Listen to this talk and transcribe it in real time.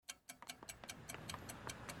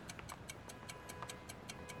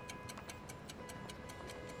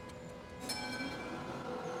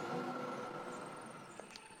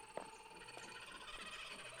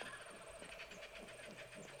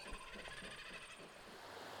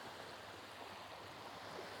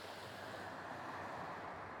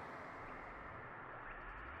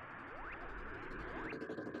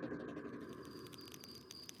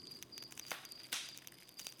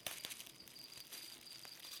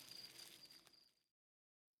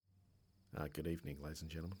Good evening, ladies and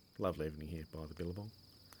gentlemen. Lovely evening here by the Billabong.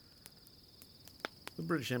 The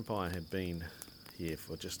British Empire had been here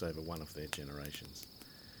for just over one of their generations,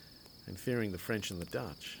 and fearing the French and the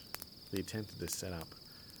Dutch, they attempted to set up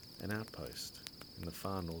an outpost in the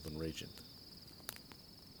far northern region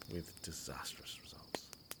with disastrous results.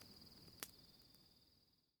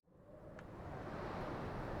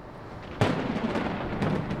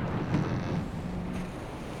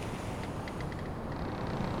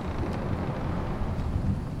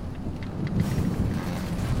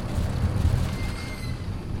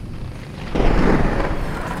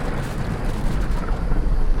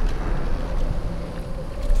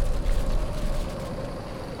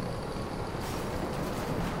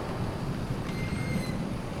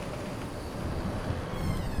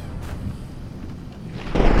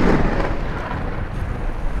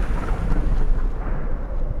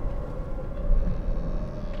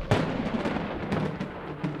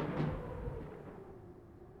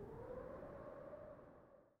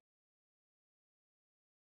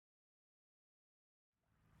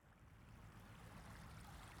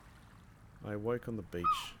 I awoke on the beach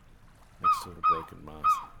next to a broken mast.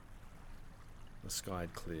 The sky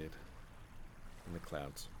had cleared and the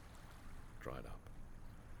clouds dried up.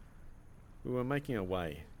 We were making our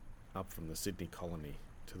way up from the Sydney colony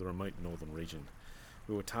to the remote northern region.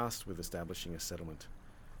 We were tasked with establishing a settlement.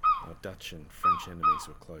 Our Dutch and French enemies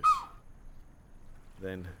were close.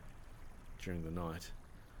 Then, during the night,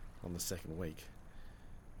 on the second week,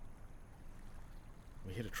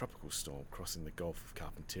 we hit a tropical storm crossing the Gulf of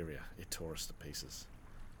Carpentaria. It tore us to pieces.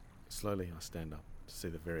 Slowly I stand up to see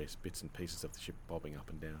the various bits and pieces of the ship bobbing up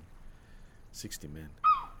and down. 60 men.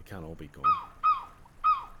 They can't all be gone.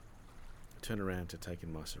 I turn around to take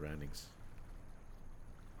in my surroundings.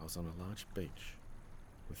 I was on a large beach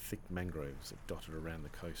with thick mangroves that dotted around the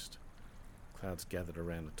coast. Clouds gathered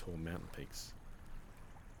around the tall mountain peaks.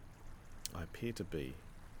 I appear to be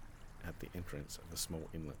at the entrance of a small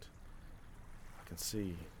inlet. I can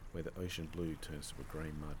see where the ocean blue turns to a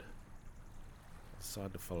grey mud. I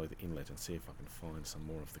decide to follow the inlet and see if I can find some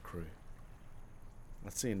more of the crew. I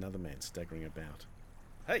see another man staggering about.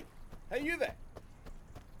 Hey you there!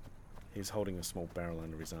 He's holding a small barrel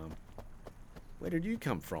under his arm. Where did you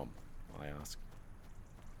come from? I ask.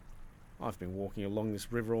 I've been walking along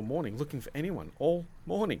this river all morning, looking for anyone, all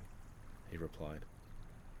morning, he replied.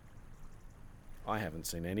 I haven't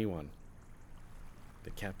seen anyone.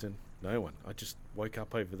 The captain? No one. I just woke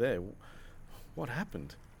up over there. What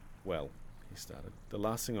happened? Well, he started, the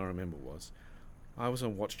last thing I remember was I was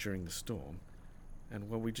on watch during the storm, and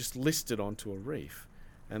we just listed onto a reef,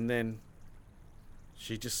 and then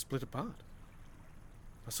she just split apart.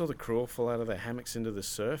 I saw the crew all fall out of their hammocks into the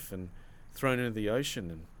surf and thrown into the ocean,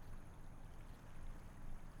 and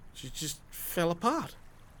she just fell apart.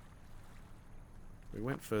 We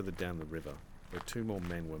went further down the river, where two more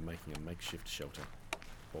men were making a makeshift shelter.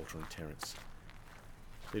 Walter and Terence.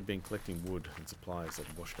 They'd been collecting wood and supplies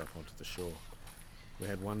that washed up onto the shore. We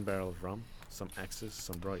had one barrel of rum, some axes,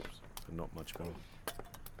 some ropes, but not much more.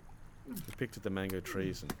 We picked at the mango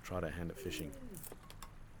trees and tried our hand at fishing.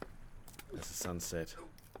 As the sun set,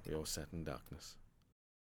 we all sat in darkness.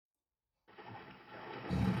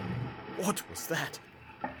 What was that?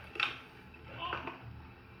 I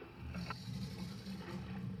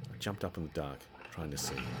jumped up in the dark, trying to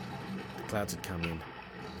see. The clouds had come in,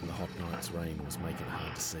 and the hot night's rain was making it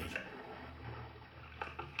hard to see.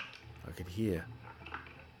 I could hear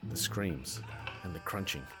the screams and the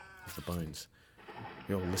crunching of the bones.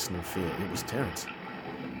 We all listened in fear. It was Terence.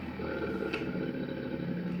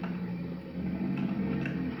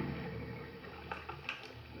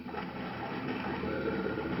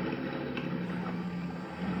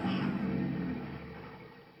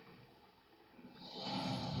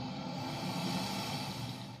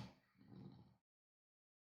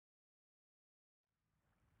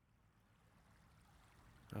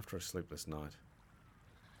 After a sleepless night,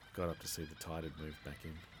 got up to see the tide had moved back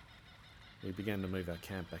in. We began to move our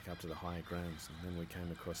camp back up to the higher grounds, and then we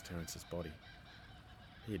came across Terence's body.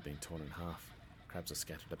 He had been torn in half. Crabs were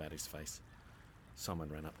scattered about his face. Someone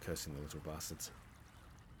ran up cursing the little bastards.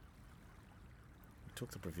 We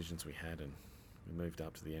took the provisions we had and we moved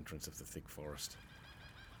up to the entrance of the thick forest.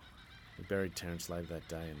 We buried Terence later that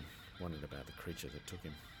day and wondered about the creature that took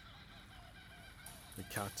him. We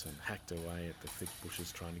cut and hacked away at the thick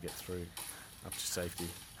bushes trying to get through, up to safety,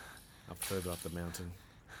 up further up the mountain.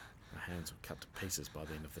 Our hands were cut to pieces by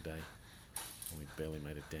the end of the day, and we barely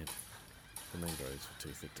made a dent. The mangroves were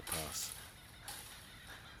too thick to pass.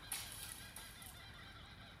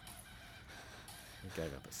 We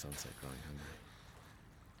gave up at sunset growing hungry.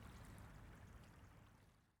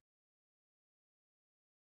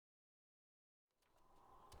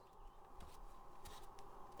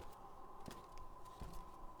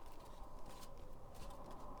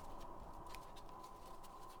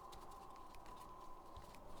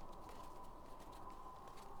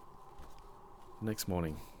 The next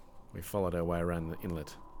morning, we followed our way around the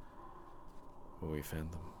inlet where we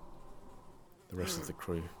found them. The rest of the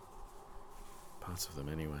crew, parts of them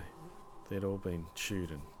anyway, they had all been chewed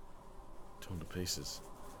and torn to pieces.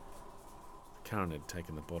 The current had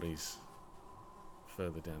taken the bodies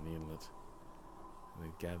further down the inlet and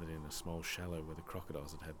they'd gathered in a small shallow where the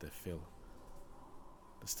crocodiles had had their fill.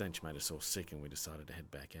 The stench made us all sick and we decided to head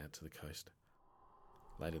back out to the coast.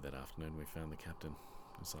 Later that afternoon we found the captain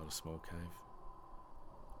inside a small cave.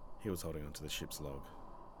 He was holding onto the ship's log.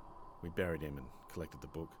 We buried him and collected the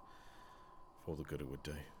book for all the good it would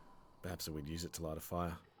do. Perhaps we'd use it to light a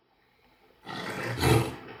fire.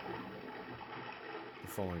 The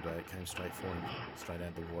following day it came straight for him, straight out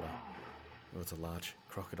of the water. It was a large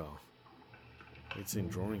crocodile. We'd seen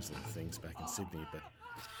drawings of the things back in Sydney, but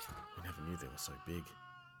we never knew they were so big.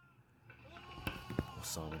 Poor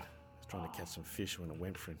Simon was trying to catch some fish when it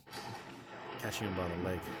went for him. Catching him by the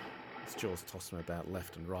leg, his jaws tossed him about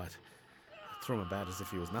left and right, threw him about as if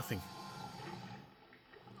he was nothing.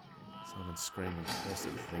 Simon screamed and cursed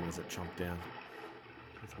at the thing as it chomped down.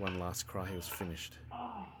 With one last cry, he was finished.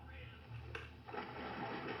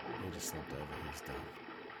 He just slumped over, he was done.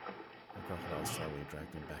 The crocodile slowly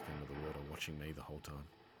dragged him back under the water, watching me the whole time.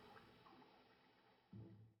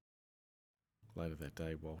 Later that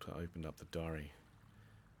day, Walter opened up the diary.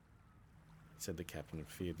 He said the captain had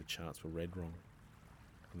feared the charts were read wrong,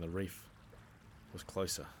 and the reef was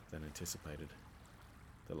closer than anticipated.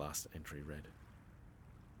 The last entry read: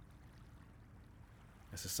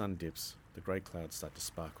 as the sun dips, the grey clouds start to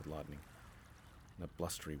spark with lightning, and a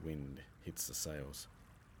blustery wind hits the sails.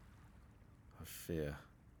 I fear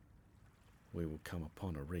we will come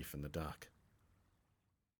upon a reef in the dark.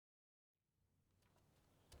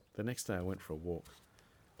 The next day I went for a walk,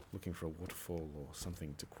 looking for a waterfall or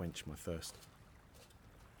something to quench my thirst,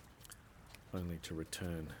 only to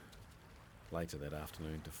return later that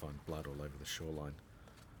afternoon to find blood all over the shoreline,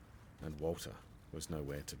 and Walter was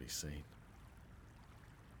nowhere to be seen.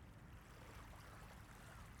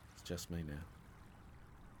 It's just me now.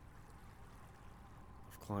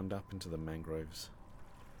 I've climbed up into the mangroves,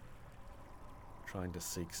 trying to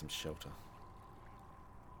seek some shelter.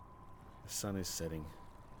 The sun is setting,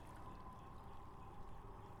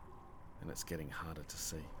 and it's getting harder to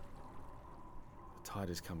see. The tide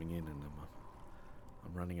is coming in, and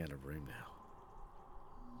I'm running out of room now.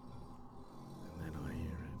 And then I hear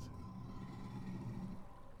it.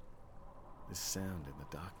 This sound in the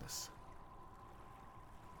darkness.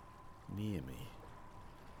 Near me.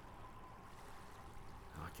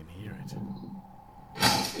 I can hear it.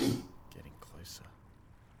 Getting closer.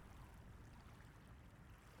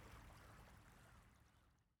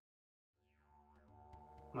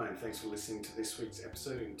 Hi, and thanks for listening to this week's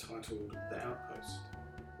episode entitled The Outpost.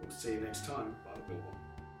 We'll see you next time. Bye, Bill.